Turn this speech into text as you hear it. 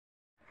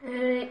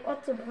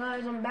What's up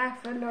guys, I'm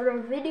back for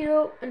another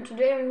video, and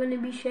today I'm going to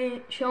be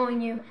showing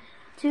you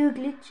two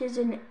great glitches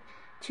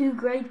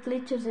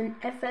in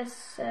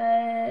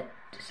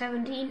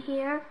Fs17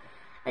 here.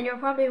 And you're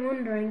probably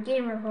wondering,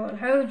 Gamerhole,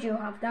 how do you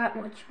have that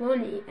much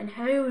money and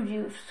how do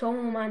you have so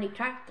many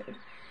tractors?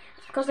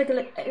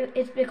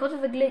 It's because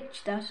of a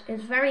glitch that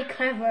is very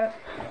clever,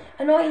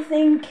 and I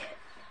think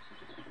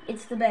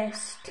it's the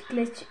best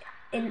glitch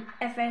in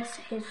FS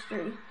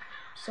history.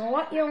 So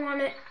what you want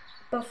to,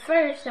 but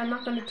first I'm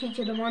not going to teach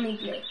you the money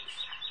glitch,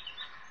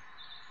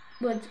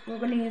 but we're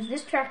going to use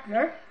this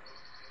tractor.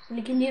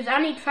 You can use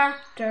any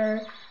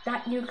tractor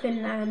that you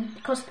can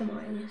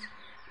customize.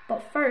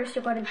 But first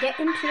you're going to get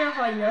into your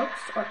Hilux,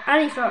 or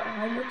any sort of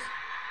Hilux.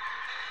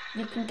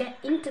 You can get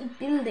into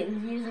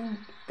buildings using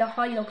the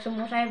Hilux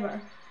and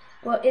whatever.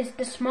 But it's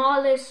the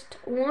smallest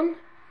one.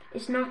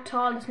 It's not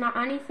tall, it's not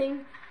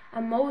anything.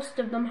 And most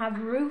of them have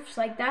roofs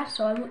like that,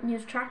 so I wouldn't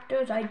use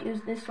tractors, I'd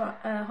use this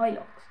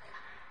Hilux.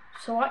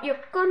 So what you're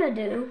gonna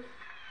do,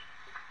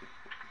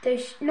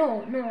 there's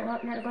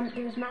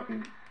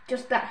nothing,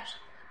 just that.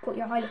 Put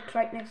your Hilux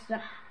right next to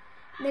that.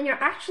 And then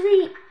you're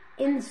actually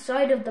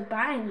inside of the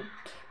bank,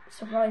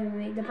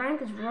 surprisingly. The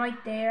bank is right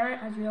there,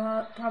 as you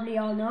probably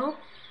all know.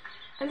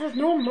 And there's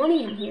no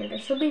money in here. There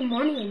should be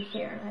money in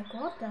here. Like,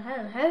 what the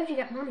hell? How did you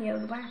get money out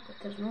of the bank if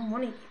there's no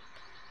money?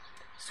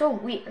 So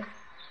weird.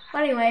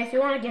 But anyway, if you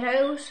want to get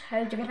out,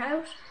 how to get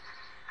out?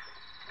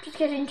 Just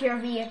get into your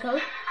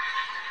vehicle.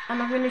 And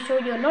I'm going to show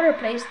you another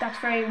place that's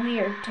very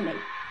weird to me.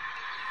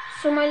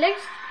 So my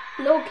next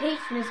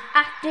location is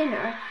at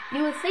dinner.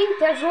 You would think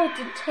there's loads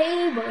of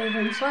tables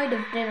inside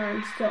of dinner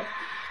and stuff,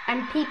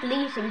 and people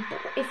eating,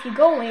 but if you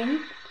go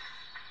in,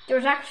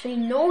 there's actually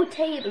no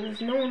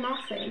tables, no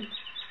nothing.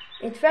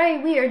 It's very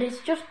weird. It's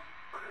just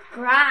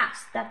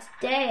grass that's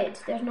dead.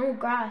 There's no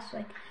grass,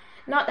 like,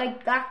 not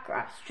like that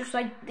grass, just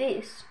like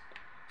this.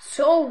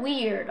 So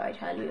weird, I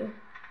tell you.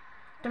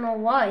 Don't know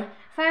why.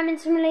 Farming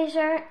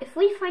Simulator, if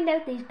we find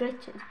out these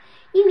glitches,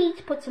 you need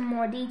to put some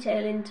more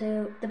detail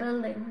into the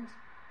buildings.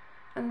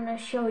 I'm going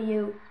to show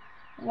you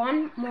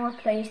one more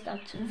place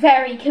that's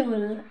very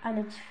cool, and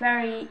it's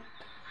very,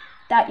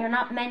 that you're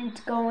not meant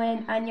to go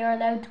in, and you're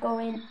allowed to go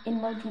in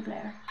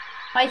multiplayer.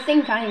 I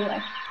think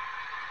anyway.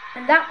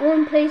 And that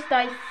one place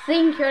that I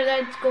think you're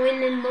allowed to go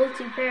in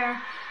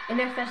multiplayer in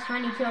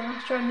FS22, I'm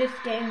not sure in this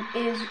game,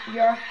 is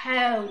your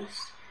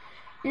house.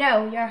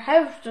 Now, your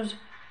house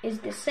is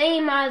the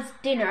same as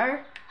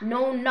dinner,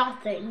 no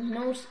nothing,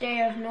 no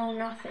stairs, no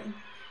nothing.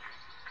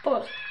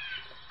 But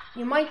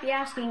you might be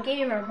asking,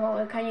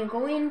 Gamerhole, can you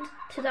go into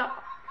the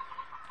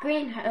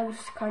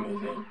greenhouse kind of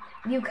thing?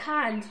 You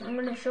can't. I'm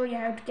going to show you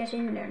how to get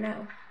in there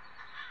now.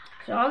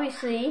 So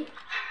obviously,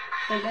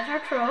 we get our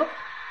truck.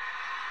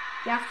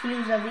 You have to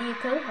use a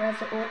vehicle or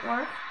else it won't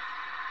work.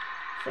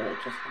 So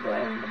just go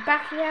in the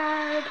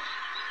backyard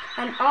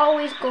and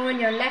always go on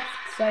your left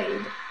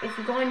side. If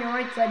you go on your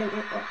right side, it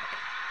won't work.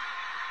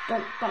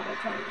 Don't bother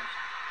trying it.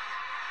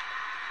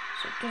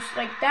 So just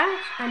like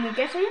that, and you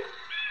get in,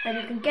 and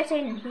you can get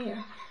in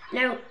here.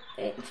 Now,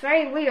 it's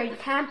very weird, you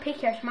can't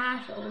pick your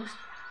tomatoes.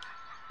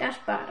 That's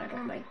bad, I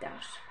don't like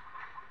that.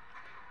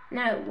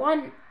 Now,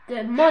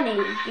 the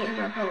money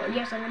Gamerhole.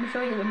 Yes, I'm going to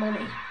show you the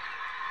money.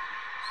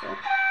 So,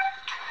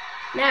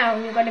 now,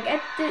 you're going to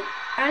get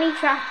any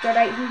tractor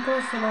that you can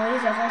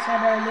customize, as I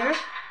said earlier.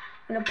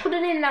 I'm going to put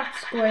it in that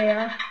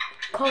square,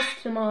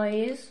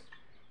 customize,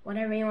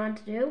 whatever you want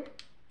to do.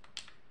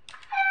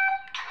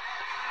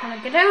 I'm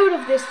going to get out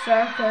of this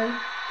circle,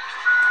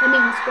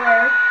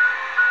 square.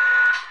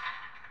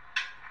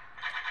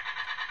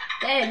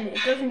 Then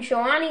it doesn't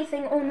show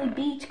anything, only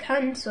B to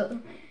cancel.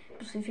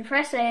 So if you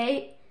press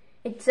A,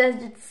 it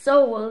says it's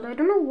sold. I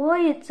don't know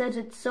why it says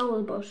it's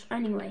sold, but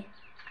anyway.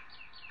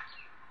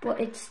 But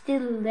it's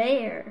still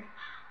there.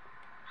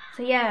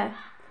 So yeah,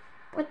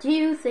 what do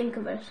you think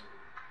of it?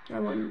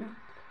 I wonder.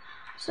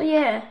 So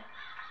yeah.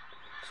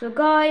 So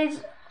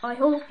guys, I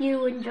hope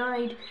you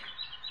enjoyed.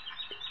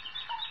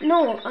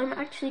 No, I'm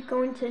actually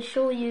going to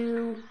show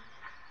you.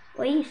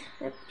 Wait.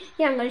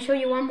 Yeah, I'm going to show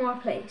you one more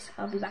place.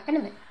 I'll be back in a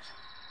minute.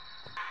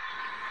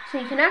 So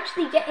you can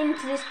actually get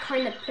into this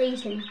kind of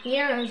place in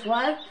here as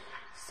well.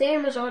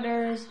 Same as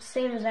others,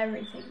 same as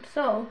everything.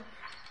 So,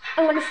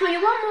 I'm going to show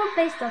you one more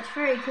place that's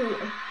very cool.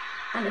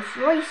 And it's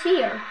right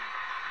here.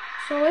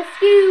 So if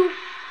you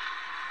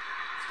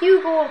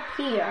go up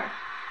here,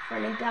 for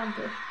an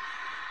example.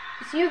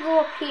 If you go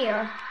up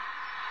here,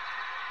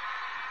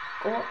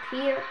 go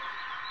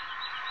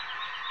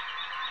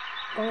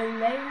in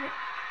there.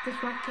 This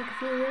might take a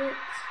few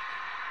minutes.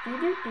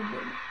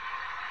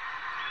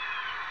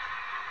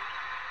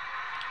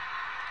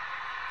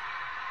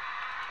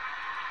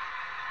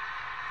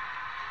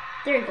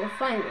 There you go,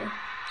 finally.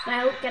 So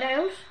now get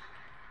out.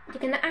 You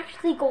can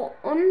actually go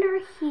under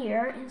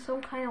here in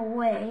some kind of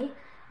way.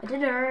 I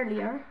did it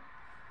earlier.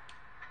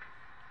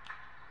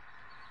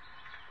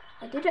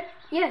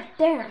 Yeah,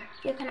 there.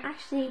 You can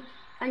actually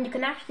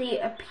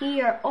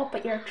appear up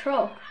at your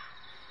truck.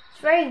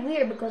 It's very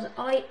weird because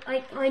I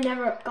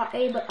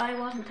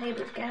wasn't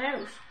able to get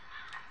out.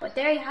 But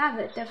there you have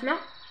it. There's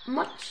not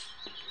much,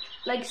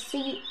 like,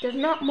 see, there's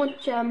not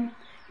much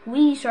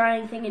wheat or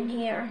anything in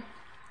here.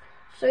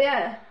 So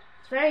yeah,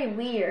 it's very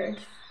weird.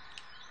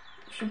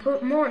 You should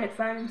put more in it,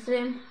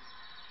 Fs17.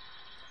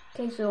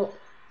 Okay, so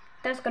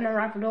that's gonna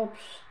wrap it up.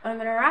 I'm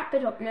gonna wrap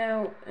it up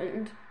now,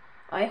 and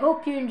I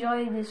hope you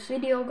enjoyed this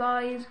video,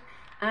 guys.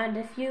 And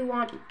if you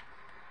want,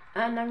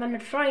 and I'm gonna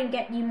try and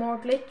get you more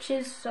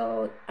glitches.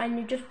 So, and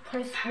you just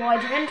press Y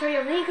to enter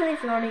your vehicle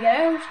if you want to get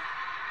out.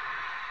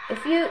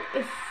 If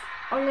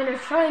I'm gonna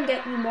try and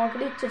get you more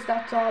glitches,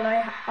 that's all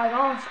I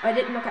got. I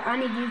didn't look at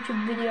any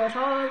YouTube video at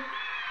all.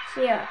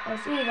 So yeah, I'll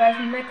see you guys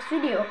in the next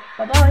video.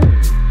 Bye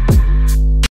bye.